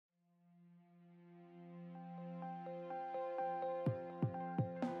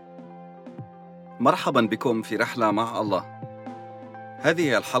مرحبا بكم في رحلة مع الله. هذه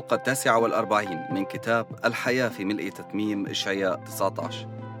هي الحلقة 49 من كتاب الحياة في ملء تتميم إشعياء 19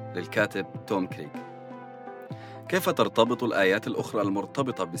 للكاتب توم كريغ. كيف ترتبط الآيات الأخرى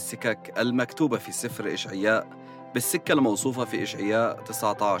المرتبطة بالسكك المكتوبة في سفر إشعياء بالسكة الموصوفة في إشعياء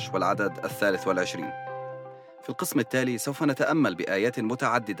 19 والعدد 23؟ في القسم التالي سوف نتأمل بآيات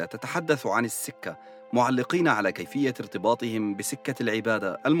متعددة تتحدث عن السكة، معلقين على كيفية ارتباطهم بسكة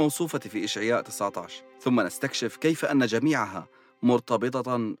العبادة الموصوفة في إشعياء 19، ثم نستكشف كيف أن جميعها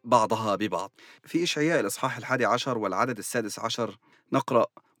مرتبطة بعضها ببعض. في إشعياء الإصحاح 11 والعدد 16 نقرأ: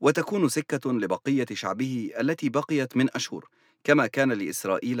 وتكون سكة لبقية شعبه التي بقيت من أشهر، كما كان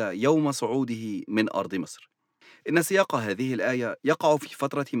لإسرائيل يوم صعوده من أرض مصر. إن سياق هذه الآية يقع في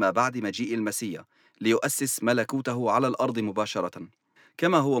فترة ما بعد مجيء المسيح ليؤسس ملكوته على الأرض مباشرة،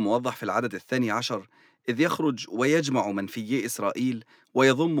 كما هو موضح في العدد 12، إذ يخرج ويجمع منفيي إسرائيل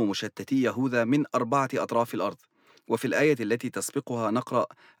ويضم مشتتي يهوذا من 4 أطراف الأرض. وفي الآية التي تسبقها نقرأ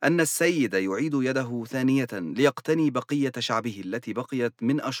أن السيد يعيد يده ثانية ليقتني بقية شعبه التي بقيت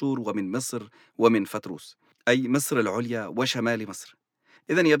من أشور ومن مصر ومن فتروس، أي مصر العليا وشمال مصر.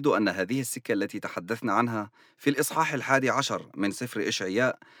 إذن يبدو أن هذه السكة التي تحدثنا عنها في الإصحاح 11 من سفر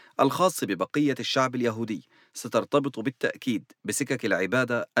إشعياء الخاص ببقية الشعب اليهودي سترتبط بالتأكيد بسكك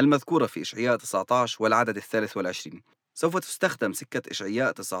العبادة المذكورة في إشعياء 19 والعدد 23. سوف تستخدم سكة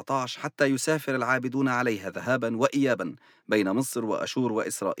إشعياء 19 حتى يسافر العابدون عليها ذهابا وإيابا بين مصر وأشور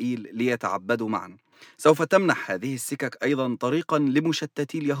وإسرائيل ليتعبدوا معا. سوف تمنح هذه السكك أيضا طريقا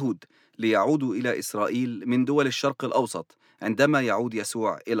لمشتتي اليهود ليعودوا إلى إسرائيل من دول الشرق الأوسط عندما يعود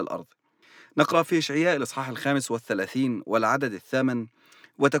يسوع إلى الأرض. نقرأ في إشعياء الإصحاح 35 والعدد 8: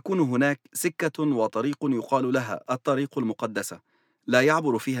 وتكون هناك سكة وطريق يقال لها الطريق المقدسة، لا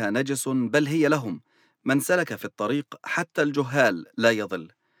يعبر فيها نجس بل هي لهم، من سلك في الطريق حتى الجهال لا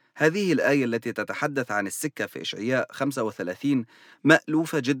يضل. هذه الآية التي تتحدث عن السكة في إشعياء 35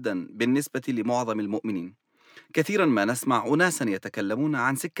 مألوفة جدا بالنسبة لمعظم المؤمنين. كثيرا ما نسمع أناسا يتكلمون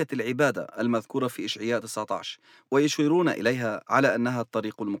عن سكة العبادة المذكورة في إشعياء 19 ويشيرون إليها على أنها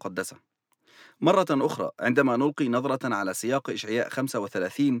الطريق المقدسة. مرة أخرى عندما نلقي نظرة على سياق إشعياء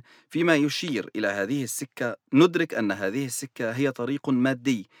 35 فيما يشير إلى هذه السكة، ندرك أن هذه السكة هي طريق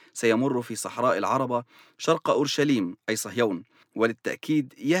مادي سيمر في صحراء العربة شرق أورشليم أي صهيون،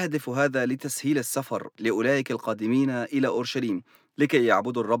 وللتأكيد يهدف هذا لتسهيل السفر لأولئك القادمين إلى أورشليم لكي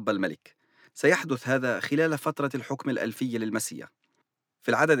يعبدوا الرب الملك. سيحدث هذا خلال فترة الحكم الألفي للمسيح. في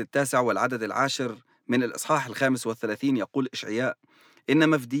العدد 9 والعدد 10 من الإصحاح 35 يقول إشعياء: إن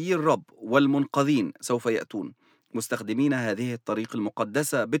مفديي الرب والمنقذين سوف يأتون، مستخدمين هذه الطريق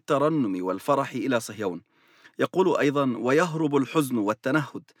المقدسة بالترنم والفرح إلى صهيون. يقول أيضا: ويهرب الحزن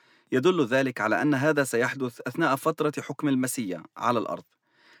والتنهد، يدل ذلك على أن هذا سيحدث أثناء فترة حكم المسيح على الأرض.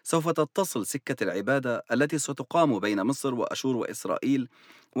 سوف تتصل سكة العبادة التي ستقام بين مصر وأشور وإسرائيل،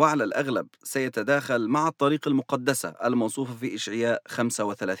 وعلى الأغلب سيتداخل مع الطريق المقدسة الموصوفة في إشعياء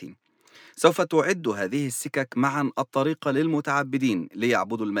 35. سوف تعد هذه السكك معا الطريق للمتعبدين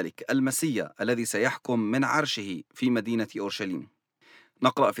ليعبدوا الملك المسيح الذي سيحكم من عرشه في مدينة أورشليم.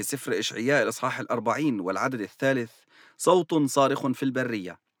 نقرأ في سفر إشعياء الإصحاح 40 والعدد 3: صوت صارخ في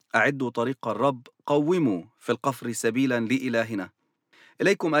البرية، أعدوا طريق الرب، قوموا في القفر سبيلا لإلهنا.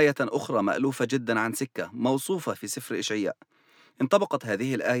 إليكم آية أخرى مألوفة جدا عن سكة موصوفة في سفر إشعياء. انطبقت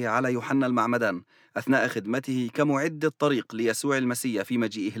هذه الآية على يوحنا المعمدان أثناء خدمته كمعد الطريق ليسوع المسيح في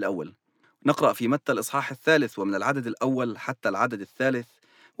مجيئه الأول. نقرأ في متى الإصحاح 3 ومن العدد الأول حتى العدد 3: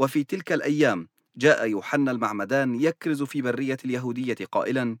 وفي تلك الأيام جاء يوحنا المعمدان يكرز في برية اليهودية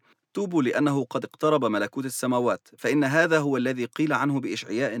قائلا: توبوا لأنه قد اقترب ملكوت السماوات. فإن هذا هو الذي قيل عنه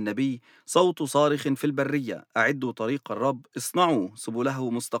بإشعياء النبي: صوت صارخ في البرية، أعدوا طريق الرب، اصنعوا سبله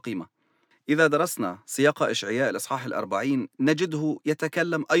مستقيمة. إذا درسنا سياق إشعياء الإصحاح 40 نجده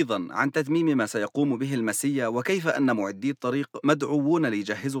يتكلم أيضا عن تتميم ما سيقوم به المسيح، وكيف أن معدي الطريق مدعوون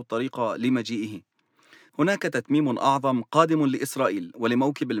ليجهزوا الطريق لمجيئه. هناك تتميم أعظم قادم لإسرائيل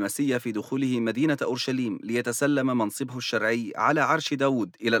ولموكب المسيح في دخوله مدينة أورشليم ليتسلم منصبه الشرعي على عرش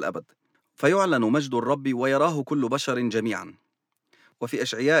داود إلى الأبد، فيعلن مجد الرب ويراه كل بشر جميعا. وفي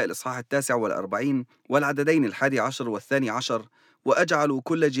إشعياء الإصحاح 49 والعددين 11 و12: وأجعل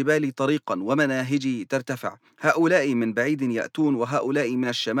كل جبالي طريقا ومناهجي ترتفع، هؤلاء من بعيد يأتون وهؤلاء من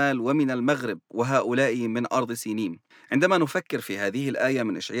الشمال ومن المغرب وهؤلاء من أرض سينيم. عندما نفكر في هذه الآية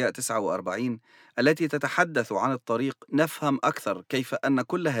من إشعياء 49 التي تتحدث عن الطريق، نفهم أكثر كيف أن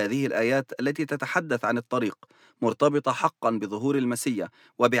كل هذه الآيات التي تتحدث عن الطريق مرتبطة حقا بظهور المسيح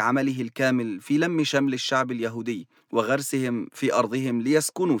وبعمله الكامل في لم شمل الشعب اليهودي وغرسهم في أرضهم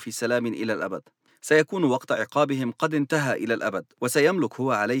ليسكنوا في سلام إلى الأبد. سيكون وقت عقابهم قد انتهى إلى الأبد، وسيملك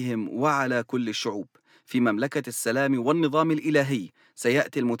هو عليهم وعلى كل الشعوب. في مملكة السلام والنظام الإلهي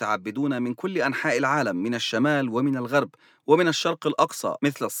سيأتي المتعبدون من كل أنحاء العالم، من الشمال ومن الغرب ومن الشرق الأقصى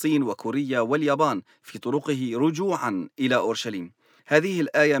مثل الصين وكوريا واليابان، في طرقه رجوعا إلى أورشليم. هذه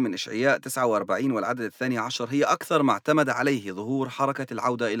الآية من إشعياء 49 والعدد 12 هي أكثر ما اعتمد عليه ظهور حركة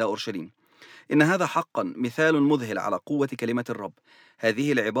العودة إلى أورشليم. إن هذا حقا مثال مذهل على قوة كلمة الرب.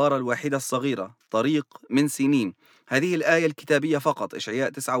 هذه العبارة الواحدة الصغيرة، طريق من سنين، هذه الآية الكتابية فقط، إشعياء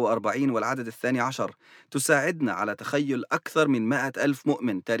 49 والعدد 12، تساعدنا على تخيل أكثر من 100,000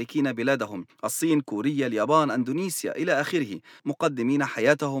 مؤمن تاركين بلادهم، الصين، كوريا، اليابان، أندونيسيا إلى آخره، مقدمين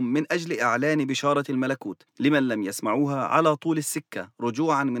حياتهم من أجل إعلان بشارة الملكوت لمن لم يسمعوها على طول السكة،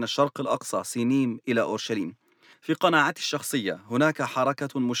 رجوعا من الشرق الأقصى سينيم إلى أورشليم. في قناعتي الشخصية هناك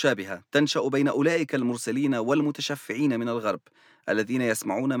حركة مشابهة تنشأ بين أولئك المرسلين والمتشفعين من الغرب، الذين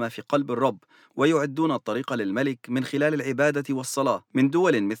يسمعون ما في قلب الرب ويعدون الطريق للملك من خلال العبادة والصلاة، من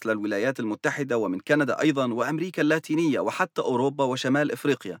دول مثل الولايات المتحدة ومن كندا أيضا وأمريكا اللاتينية وحتى أوروبا وشمال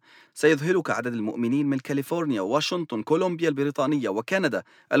إفريقيا. سيذهلك عدد المؤمنين من كاليفورنيا، واشنطن، كولومبيا البريطانية وكندا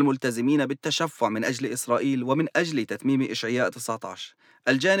الملتزمين بالتشفع من أجل إسرائيل ومن أجل تتميم إشعياء 19.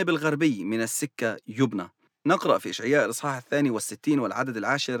 الجانب الغربي من السكة يبنى. نقرأ في إشعياء الإصحاح 62 والعدد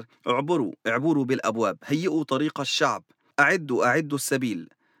 10: اعبروا بالأبواب، هيئوا طريق الشعب، أعدوا السبيل،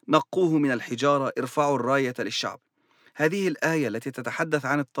 نقوه من الحجارة، ارفعوا الراية للشعب. هذه الآية التي تتحدث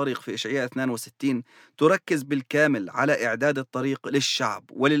عن الطريق في إشعياء 62 تركز بالكامل على إعداد الطريق للشعب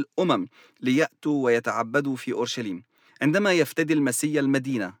وللأمم ليأتوا ويتعبدوا في أورشليم. عندما يفتدي المسيح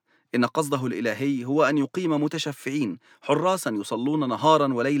المدينة، إن قصده الإلهي هو أن يقيم متشفعين حراسا يصلون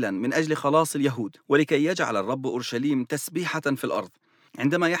نهارا وليلا من أجل خلاص اليهود، ولكي يجعل الرب أورشليم تسبيحة في الأرض.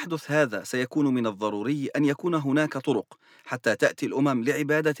 عندما يحدث هذا سيكون من الضروري أن يكون هناك طرق حتى تأتي الأمم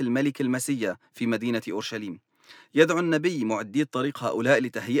لعبادة الملك المسيح في مدينة أورشليم. يدعو النبي معدي الطريق هؤلاء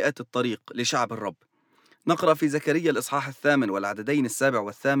لتهيئة الطريق لشعب الرب. نقرأ في زكريا الإصحاح 8 والعددين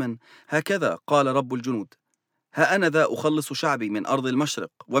 7 و8: هكذا قال رب الجنود: ها أنا ذا أخلص شعبي من أرض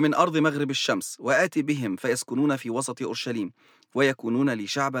المشرق ومن أرض مغرب الشمس، وآتي بهم فيسكنون في وسط أورشليم، ويكونون لي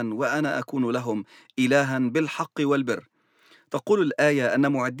شعبا وأنا أكون لهم إلها بالحق والبر. تقول الآية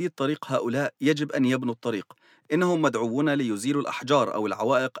أن معدي الطريق هؤلاء يجب أن يبنوا الطريق. إنهم مدعوون ليزيلوا الأحجار أو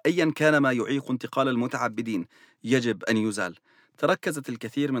العوائق، أيا كان ما يعيق انتقال المتعبدين يجب أن يزال. تركزت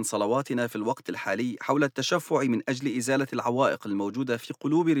الكثير من صلواتنا في الوقت الحالي حول التشفع من أجل إزالة العوائق الموجودة في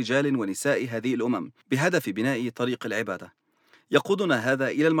قلوب رجال ونساء هذه الأمم بهدف بناء طريق العبادة. يقودنا هذا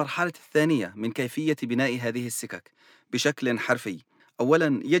إلى المرحلة الثانية من كيفية بناء هذه السكك بشكل حرفي.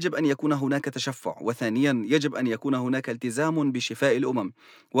 أولا، يجب أن يكون هناك تشفع، وثانيا يجب أن يكون هناك التزام بشفاء الأمم،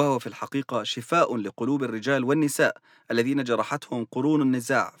 وهو في الحقيقة شفاء لقلوب الرجال والنساء الذين جرحتهم قرون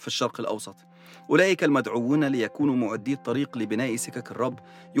النزاع في الشرق الأوسط. أولئك المدعوون ليكونوا معدي الطريق لبناء سكك الرب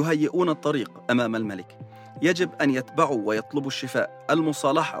يهيئون الطريق أمام الملك. يجب أن يتبعوا ويطلبوا الشفاء،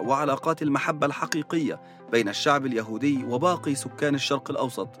 المصالحة وعلاقات المحبة الحقيقية بين الشعب اليهودي وباقي سكان الشرق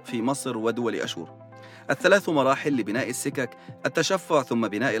الأوسط في مصر ودول أشور. الثلاث مراحل لبناء السكك: التشفع، ثم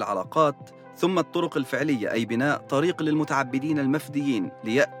بناء العلاقات، ثم الطرق الفعلية، أي بناء طريق للمتعبدين المفديين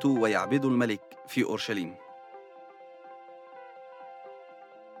ليأتوا ويعبدوا الملك في أورشليم.